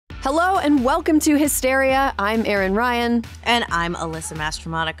Hello and welcome to Hysteria. I'm Erin Ryan. And I'm Alyssa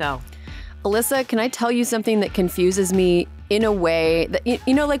Mastromonaco. Alyssa, can I tell you something that confuses me in a way that,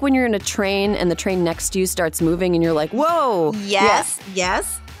 you know, like when you're in a train and the train next to you starts moving and you're like, whoa. Yes.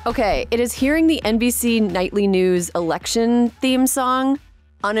 Okay, it is hearing the NBC Nightly News election theme song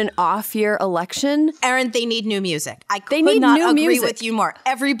on an off-year election. Erin, they need new music. I could not agree with you more.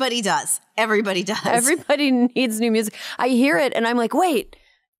 Everybody does. Everybody needs new music. I hear it and I'm like, wait,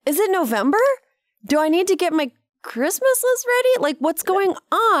 is it November? Do I need to get my Christmas list ready? Like, what's going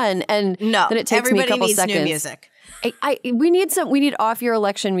on? And no, then it takes me a couple seconds. New music. We need off-year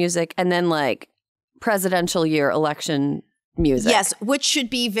election music and then like presidential year election music. Yes, which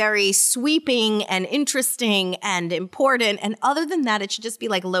should be very sweeping and interesting and important. And other than that, it should just be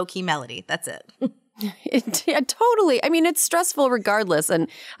like low-key melody. That's it. Yeah, totally. I mean, it's stressful regardless. And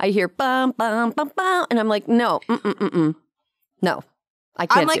I hear bum, bum, bum, bum. And I'm like, no, no. I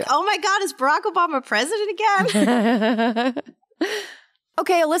can't. I'm like, oh my God, is Barack Obama president again?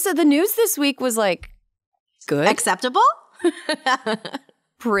 Okay, Alyssa, the news this week was like good. Acceptable?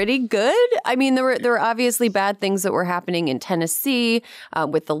 Pretty good. I mean, there were obviously bad things that were happening in Tennessee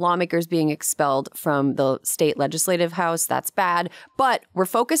with the lawmakers being expelled from the state legislative house. That's bad. But we're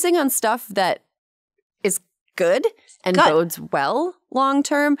focusing on stuff that is good and bodes well long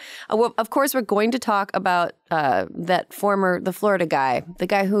term. Well, of course, we're going to talk about the Florida guy, the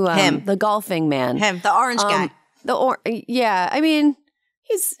guy who the golfing man, the orange guy. Yeah, I mean,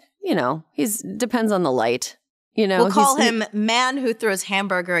 he's depends on the light. You know, we'll call him man who throws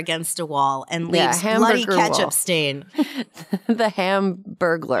hamburger against a wall and leaves bloody ketchup stain. The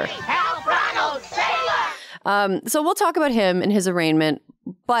Hamburglar. So we'll talk about him and his arraignment,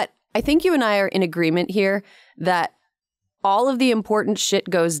 but I think you and I are in agreement here that all of the important shit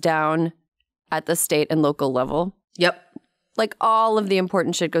goes down at the state and local level. Yep. Like all of the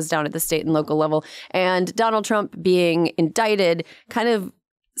important shit goes down at the state and local level. And Donald Trump being indicted kind of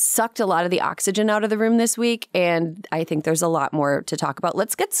sucked a lot of the oxygen out of the room this week. And I think there's a lot more to talk about.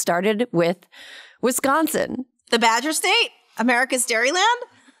 Let's get started with Wisconsin. The Badger State, America's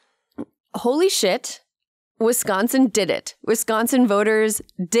Dairyland. Holy shit. Wisconsin did it. Wisconsin voters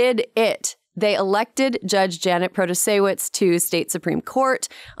did it. They elected Judge Janet Protasiewicz to state Supreme Court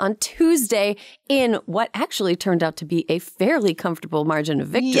on Tuesday in what actually turned out to be a fairly comfortable margin of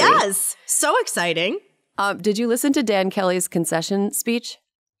victory. Yes. So exciting. Did you listen to Dan Kelly's concession speech?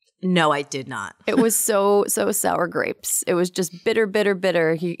 No, I did not. It was so sour grapes. It was just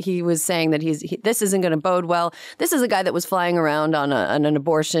bitter. He was saying that this isn't going to bode well. This is a guy that was flying around on an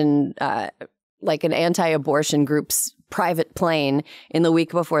abortion like an anti-abortion group's private plane in the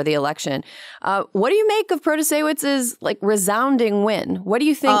week before the election. What do you make of Protasiewicz's like resounding win? What do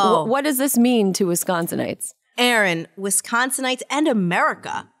you think? What does this mean to Wisconsinites? Erin, Wisconsinites and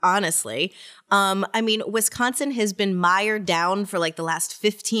America, honestly. I mean, Wisconsin has been mired down for like the last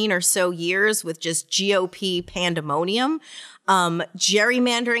 15 or so years with just GOP pandemonium,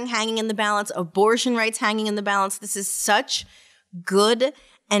 gerrymandering hanging in the balance, abortion rights hanging in the balance. This is such good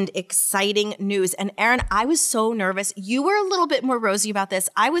and exciting news. And Erin, I was so nervous. You were a little bit more rosy about this.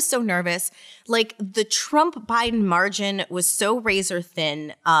 I was so nervous. Like the Trump-Biden margin was so razor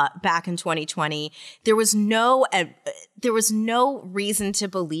thin back in 2020. There was no reason to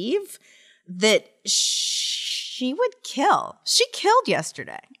believe that she would kill. She killed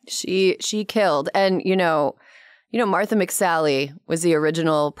yesterday. She killed. And you know, Martha McSally was the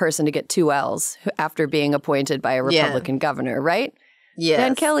original person to get 2 L's after being appointed by a Republican governor, right? Yes.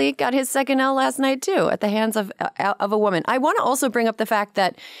 Dan Kelly got his second L last night, too, at the hands of a woman. I want to also bring up the fact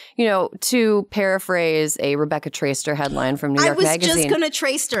that, to paraphrase a Rebecca Traister headline from New York Magazine. I was just going to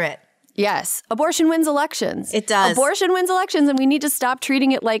Traister it. Yes. Abortion wins elections. It does. Abortion wins elections, and we need to stop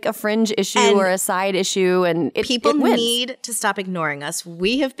treating it like a fringe issue or a side issue. And people wins. need to stop ignoring us.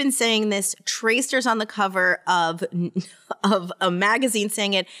 We have been saying this. Traister's on the cover of a magazine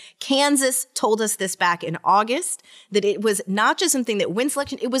saying it. Kansas told us this back in August, that it was not just something that wins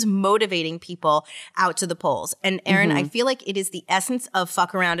election, it was motivating people out to the polls. And Erin, I feel like it is the essence of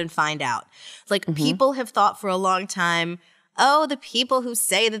fuck around and find out. Like people have thought for a long time, the people who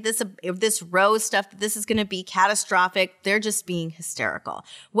say that this Roe stuff, that this is going to be catastrophic, they're just being hysterical.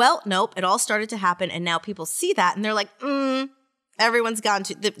 Well, nope, it all started to happen, and now people see that, and they're like, this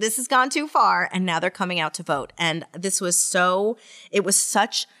has gone too far, and now they're coming out to vote. And it was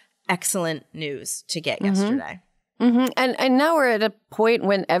such excellent news to get yesterday. And now we're at a point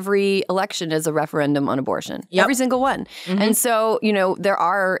when every election is a referendum on abortion. Yep. Every single one. And so, there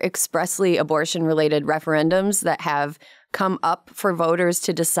are expressly abortion-related referendums that have come up for voters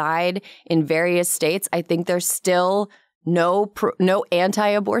to decide in various states. I think they're still no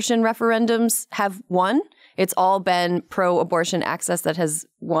anti-abortion referendums have won. It's all been pro-abortion access that has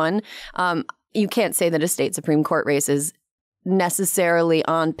won. You can't say that a state Supreme Court race is necessarily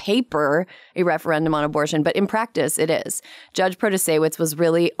on paper a referendum on abortion, but in practice it is. Judge Protasiewicz was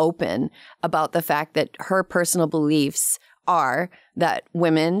really open about the fact that her personal beliefs are that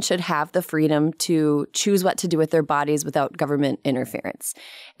women should have the freedom to choose what to do with their bodies without government interference.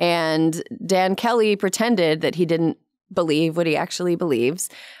 And Dan Kelly pretended that he didn't believe what he actually believes.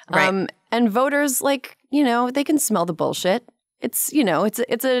 Right. And voters, they can smell the bullshit. It's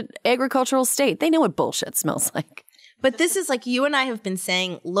an agricultural state. They know what bullshit smells like. But this is like you and I have been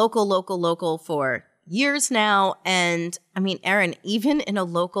saying local for years now. And I mean, Erin, even in a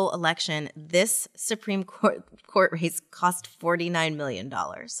local election, this Supreme Court race cost $49 million.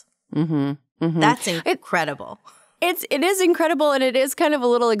 That's incredible. It is incredible, and it is kind of a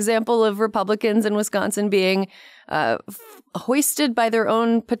little example of Republicans in Wisconsin being hoisted by their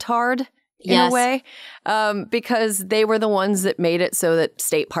own petard in a way, because they were the ones that made it so that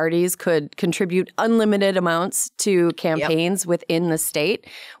state parties could contribute unlimited amounts to campaigns within the state,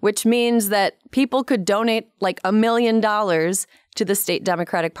 which means that people could donate like $1 million to the state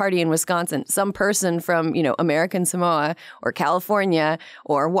Democratic Party in Wisconsin. Some person from, American Samoa or California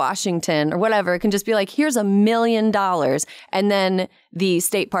or Washington or whatever can just be like, here's $1 million. And then the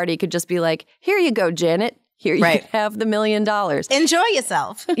state party could just be like, here you go, Janet. Here you have the $1 million. Enjoy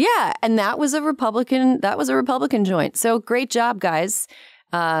yourself. Yeah. And that was a Republican joint. So great job, guys.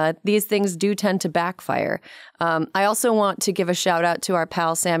 These things do tend to backfire. I also want to give a shout out to our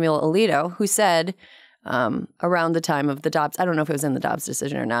pal Samuel Alito, who said around the time of the Dobbs, I don't know if it was in the Dobbs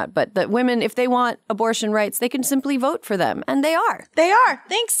decision or not, but that women, if they want abortion rights, they can simply vote for them. And they are. They are.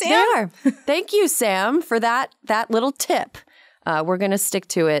 Thanks, Sam. They are. Thank you, Sam, for that little tip. We're going to stick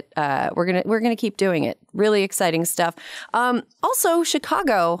to it. We're going to keep doing it. Really exciting stuff. Also,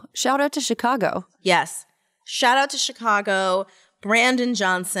 Chicago. Shout out to Chicago. Yes. Shout out to Chicago. Brandon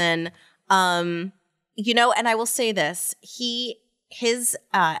Johnson. And I will say this. His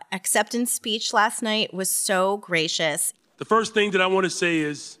acceptance speech last night was so gracious. The first thing that I want to say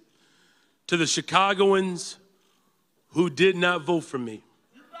is to the Chicagoans who did not vote for me.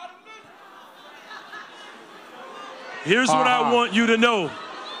 Here's what I want you to know.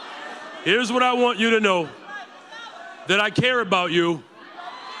 Here's what I want you to know. That I care about you.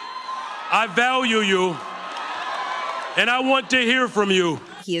 I value you. And I want to hear from you.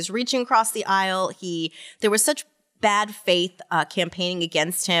 He is reaching across the aisle. There was such bad faith campaigning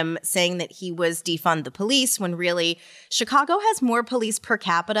against him, saying that he was defund the police, when really Chicago has more police per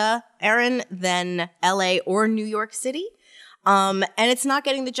capita, Erin, than LA or New York City. And it's not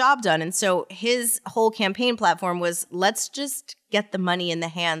getting the job done. And so his whole campaign platform was, let's just get the money in the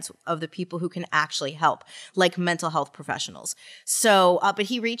hands of the people who can actually help, like mental health professionals. So, but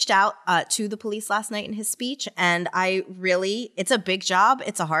he reached out to the police last night in his speech. And it's a big job.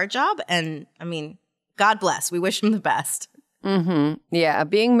 It's a hard job. And I mean, God bless. We wish him the best. Mm-hmm. Yeah.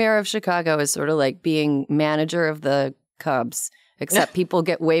 Being mayor of Chicago is sort of like being manager of the Cubs. Except people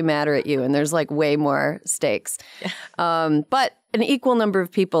get way madder at you and there's like way more stakes. But an equal number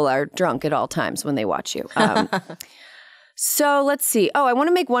of people are drunk at all times when they watch you. So let's see. Oh, I want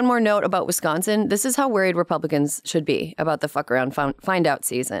to make one more note about Wisconsin. This is how worried Republicans should be about the fuck around find out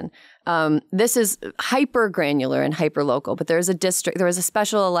season. This is hyper granular and hyper local, but there was a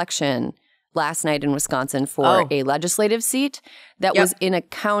special election last night in Wisconsin for a legislative seat that was in a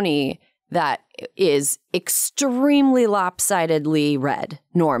county that is extremely lopsidedly red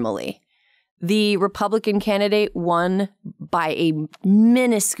normally. The Republican candidate won by a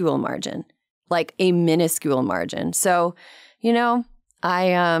minuscule margin, like a minuscule margin. So, it's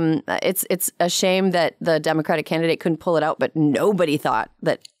a shame that the Democratic candidate couldn't pull it out, but nobody thought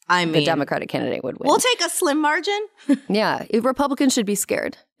that the Democratic candidate would win. We'll take a slim margin. Yeah. Republicans should be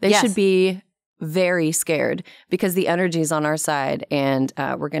scared. They should be very scared because the energy is on our side, and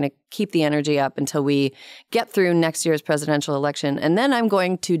we're going to keep the energy up until we get through next year's presidential election, and then I'm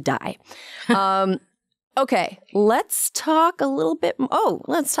going to die. Okay, let's talk a little bit.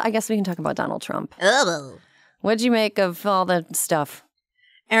 I guess we can talk about Donald Trump. What'd you make of all the stuff?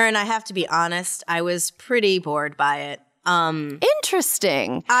 Erin, I have to be honest. I was pretty bored by it.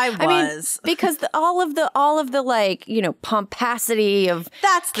 Interesting. I was. Because all of the like, pompacity of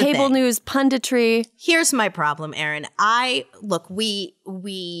that's the cable thing. News punditry. Here's my problem, Erin.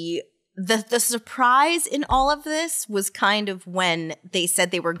 The surprise in all of this was kind of when they said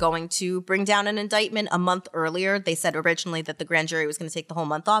they were going to bring down an indictment a month earlier. They said originally that the grand jury was going to take the whole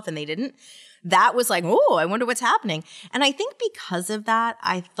month off, and they didn't. That was like, oh, I wonder what's happening. And I think because of that,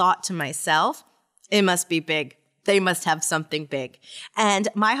 I thought to myself, it must be big. They must have something big. And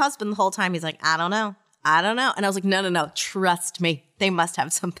my husband the whole time, he's like, I don't know. And I was like, no, trust me. They must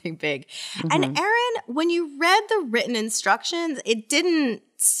have something big. And Erin, when you read the written instructions, it didn't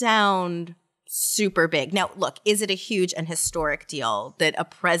sound super big. Now, look, is it a huge and historic deal that a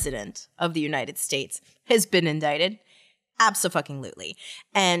president of the United States has been indicted? Abso-fucking-lutely.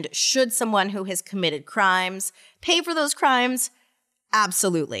 And should someone who has committed crimes pay for those crimes?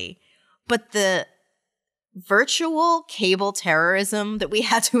 Absolutely. But the virtual cable terrorism that we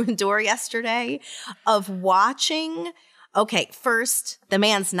had to endure yesterday of watching, okay, first, the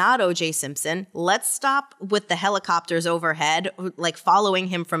man's not O.J. Simpson. Let's stop with the helicopters overhead, like following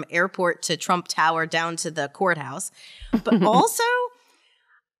him from airport to Trump Tower down to the courthouse. But also,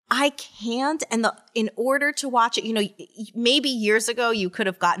 I can't, and in order to watch it, you know, maybe years ago you could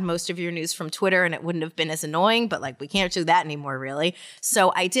have gotten most of your news from Twitter and it wouldn't have been as annoying, but like we can't do that anymore, really.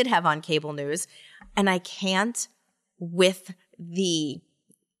 So I did have on cable news, and I can't with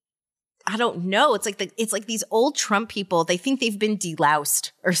I don't know. It's like these old Trump people. They think they've been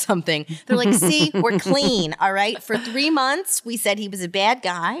deloused or something. They're like, see, we're clean. All right. For 3 months, we said he was a bad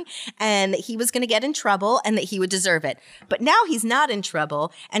guy and that he was going to get in trouble and that he would deserve it. But now he's not in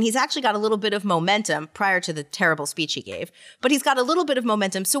trouble. And he's actually got a little bit of momentum prior to the terrible speech he gave. But he's got a little bit of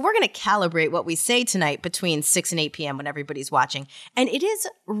momentum. So we're going to calibrate what we say tonight between 6 and 8 p.m. when everybody's watching. And it is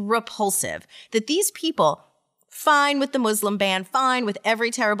repulsive that these people, fine with the Muslim ban, fine with every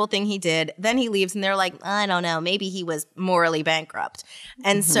terrible thing he did. Then he leaves and they're like, I don't know, maybe he was morally bankrupt.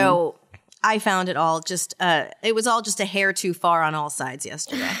 And so I found it all just, it was all just a hair too far on all sides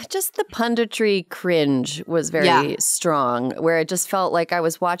yesterday. Just the punditry cringe was very strong, where it just felt like I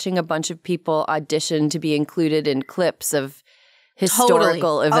was watching a bunch of people audition to be included in clips of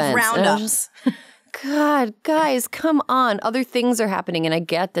historical events. Of roundups. God, guys, come on. Other things are happening, and I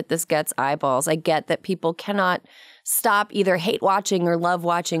get that this gets eyeballs. I get that people cannot stop either hate watching or love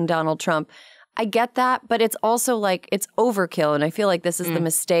watching Donald Trump. I get that, but it's also like it's overkill, and I feel like this is the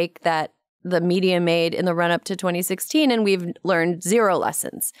mistake that the media made in the run-up to 2016, and we've learned zero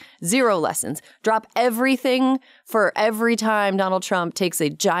lessons. Drop everything for every time Donald Trump takes a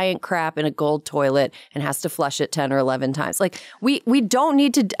giant crap in a gold toilet and has to flush it 10 or 11 times. Like, we don't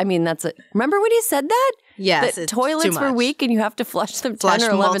need to, I mean, remember when he said that? Yes, that toilets were weak and you have to flush them 10 or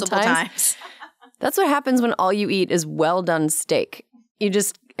 11 times? That's what happens when all you eat is well-done steak.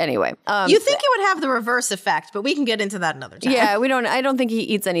 Anyway. You think it would have the reverse effect, but we can get into that another time. Yeah, I don't think he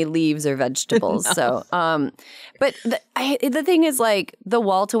eats any leaves or vegetables. No. So, but the thing is, like, the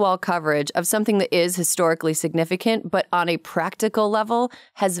wall-to-wall coverage of something that is historically significant, but on a practical level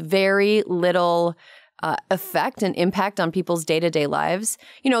has very little effect and impact on people's day-to-day lives.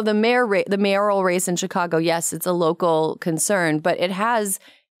 You know, the mayoral race in Chicago, yes, it's a local concern, but it has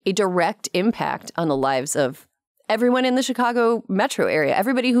a direct impact on the lives of everyone in the Chicago metro area,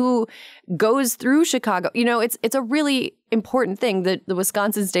 everybody who goes through Chicago. You know, it's a really important thing. The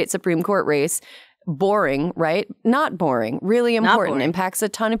Wisconsin State Supreme Court race, boring, right? Not boring, really important, impacts a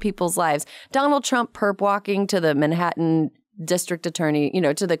ton of people's lives. Donald Trump perp walking to the Manhattan district attorney, you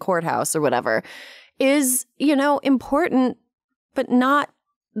know, to the courthouse or whatever, is, you know, important, but not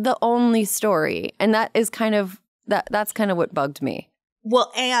the only story. And that is that's kind of what bugged me.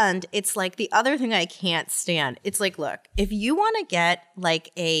 Well, and it's like the other thing I can't stand. It's like, look, if you want to get like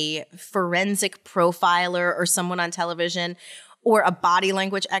a forensic profiler or someone on television or a body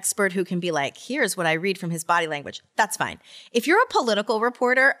language expert who can be like, here's what I read from his body language, that's fine. If you're a political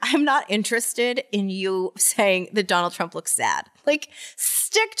reporter, I'm not interested in you saying that Donald Trump looks sad. Like,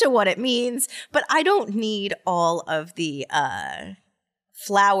 stick to what it means. But I don't need all of the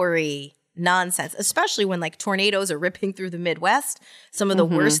flowery nonsense, especially when like tornadoes are ripping through the Midwest, some of the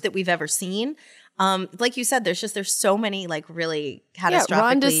worst that we've ever seen. Like you said, there's so many like really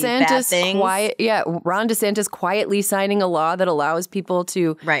catastrophically bad things. Ron DeSantis quietly signing a law that allows people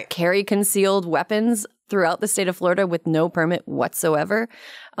to carry concealed weapons throughout the state of Florida with no permit whatsoever.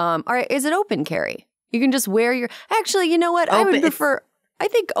 All right, is it open carry? You can just wear your. Actually, you know what? I would prefer. I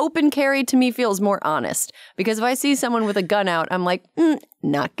think open carry to me feels more honest, because if I see someone with a gun out, I'm like,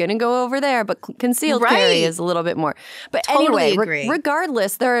 not going to go over there. But concealed carry is a little bit more. But totally anyway,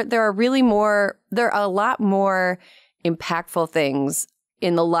 regardless, there are a lot more impactful things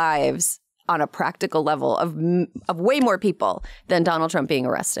in the lives on a practical level of way more people than Donald Trump being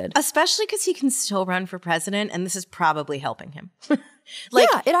arrested. Especially because he can still run for president, and this is probably helping him. Like,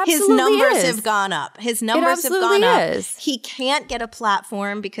 it absolutely his numbers is. have gone up. His numbers have gone up. Is. He can't get a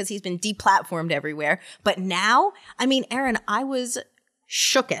platform because he's been deplatformed everywhere. But now, I mean, Erin, I was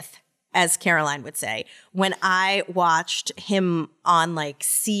shooketh as Caroline would say, when I watched him on like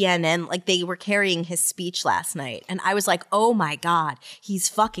CNN, like they were carrying his speech last night. And I was like, oh my God, he's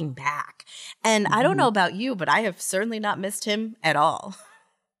fucking back. And I don't know about you, but I have certainly not missed him at all.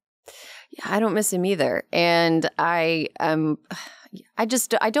 Yeah, I don't miss him either. And I don't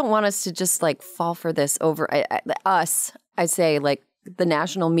want us to just like fall for this over I say like the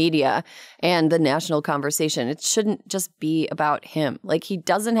national media and the national conversation. It shouldn't just be about him. Like he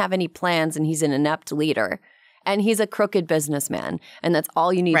doesn't have any plans and he's an inept leader and he's a crooked businessman. And that's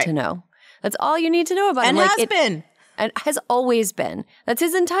all you need to know. That's all you need to know about him. And has been. And has always been. That's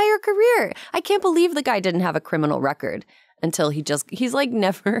his entire career. I can't believe the guy didn't have a criminal record until he's like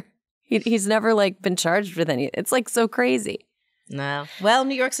never, he's never like been charged with anything. It's like so crazy. No. Well,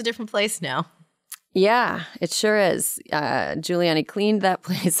 New York's a different place now. Yeah, it sure is. Giuliani cleaned that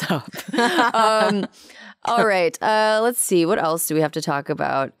place up. All right. Let's see. What else do we have to talk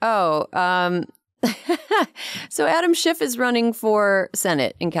about? Oh, so Adam Schiff is running for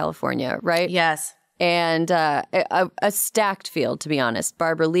Senate in California, right? Yes. And a stacked field, to be honest.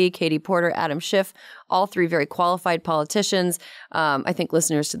 Barbara Lee, Katie Porter, Adam Schiff, all three very qualified politicians. I think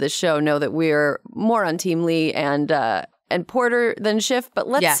listeners to this show know that we're more on Team Lee and Porter than Schiff, but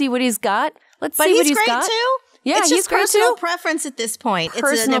let's see what he's got. Let's see what he's got. But he's great too. Yeah, it's just he's great personal too. preference at this point. It's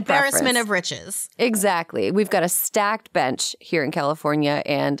Personal an embarrassment preference. of riches. Exactly. We've got a stacked bench here in California,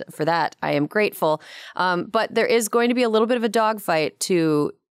 and for that, I am grateful. But there is going to be a little bit of a dogfight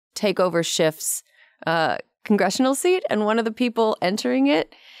to take over Schiff's congressional seat, and one of the people entering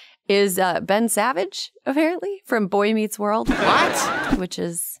it is Ben Savage, apparently, from Boy Meets World. What? What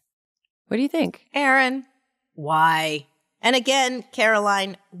do you think? Erin, why? And again,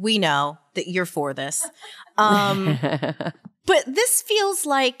 Caroline, we know that you're for this. But this feels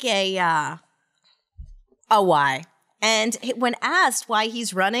like a why. And when asked why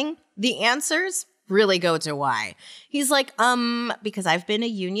he's running, the answers really go to why. He's like, because I've been a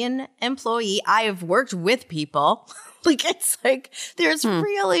union employee. I have worked with people. Like, it's like, there's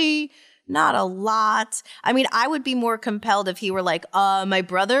really not a lot. I mean, I would be more compelled if he were like, my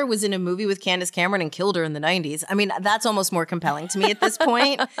brother was in a movie with Candace Cameron and killed her in the 90s. I mean, that's almost more compelling to me at this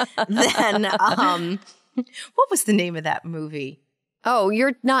point than, what was the name of that movie? Oh,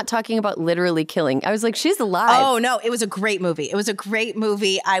 you're not talking about literally killing. I was like, she's alive. Oh, no, it was a great movie. It was a great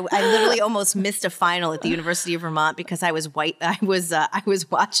movie. I literally almost missed a final at the University of Vermont because I was white. I was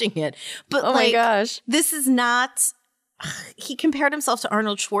watching it. But oh my gosh. This is not, he compared himself to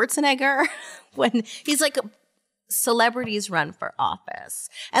Arnold Schwarzenegger when he's like, celebrities run for office.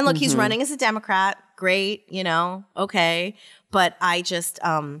 And look, he's running as a Democrat. Great, okay. But I just,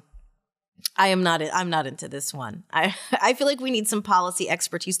 I'm not into this one. I feel like we need some policy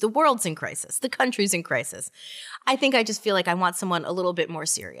expertise. The world's in crisis. The country's in crisis. I think I just feel like I want someone a little bit more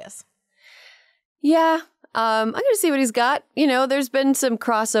serious. Yeah. I'm going to see what he's got. There's been some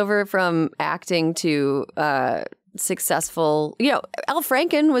crossover from acting to successful. Al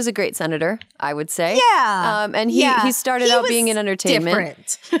Franken was a great senator, I would say. Yeah. And he started out being in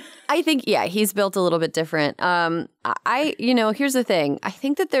entertainment. Different. I think, he's built a little bit different. Here's the thing. I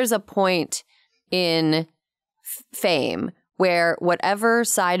think that there's a point in fame where whatever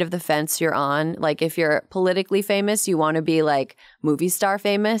side of the fence you're on, like if you're politically famous, you want to be like movie star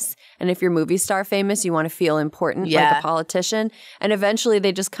famous. And if you're movie star famous, you want to feel important like a politician. And eventually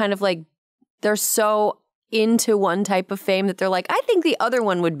they just kind of like, they're so into one type of fame that they're like, I think the other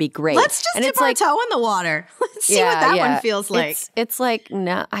one would be great. Let's just dip our toe in the water. Let's see what that one feels like. It's like,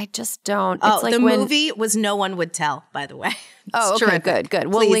 no, I just don't. Oh, it's like the movie was No One Would Tell, by the way. It's okay, terrific. good.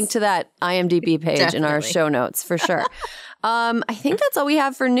 We'll link to that IMDb page in our show notes for sure. I think that's all we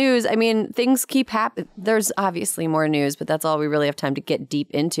have for news. I mean, things keep happening. There's obviously more news, but that's all we really have time to get deep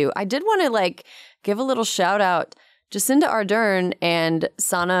into. I did want to give a little shout out. Jacinda Ardern and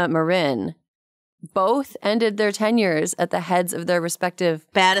Sana Marin both ended their tenures at the heads of their respective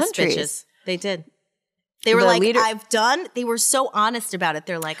baddest countries. Bitches. They did. They were they were so honest about it.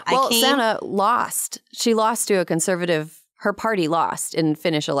 They're like, Sana lost. She lost to a conservative, her party lost in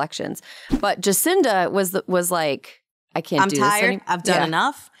Finnish elections. But Jacinda was like, I can't do this anymore. I'm tired. I've done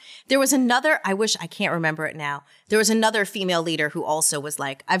enough. There was another, I can't remember it now. There was another female leader who also was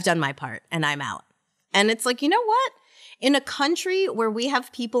like, I've done my part and I'm out. And it's like, you know what? In a country where we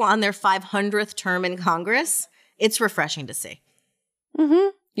have people on their 500th term in Congress, it's refreshing to see. Mm-hmm.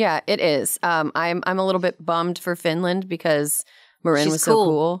 Yeah, it is. I'm a little bit bummed for Finland because Marin was so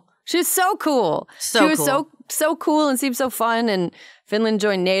cool. She's so cool. She was so cool and seemed so fun. And Finland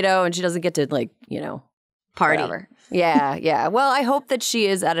joined NATO, and she doesn't get to party. Whatever. Yeah. Well, I hope that she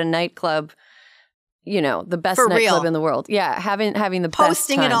is at a nightclub the best For nightclub real. in the world. Yeah, having the best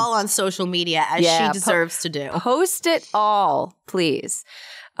Posting time. it all on social media as she deserves to do. Post it all, please.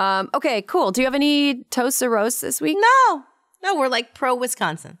 Okay, cool. Do you have any toasts or roasts this week? No, we're like pro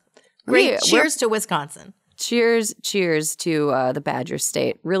Wisconsin. Great. Cheers to Wisconsin. Cheers to the Badger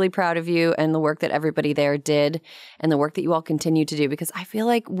State. Really proud of you and the work that everybody there did and the work that you all continue to do, because I feel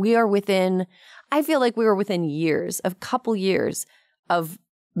like we were within years, a couple years of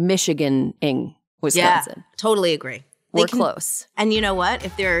Michigan-ing Wisconsin. Yeah, totally agree. We're close. And you know what?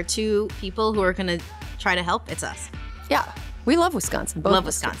 If there are two people who are going to try to help, it's us. Yeah. We love Wisconsin. Both Love of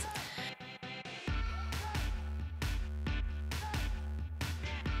us do. Wisconsin.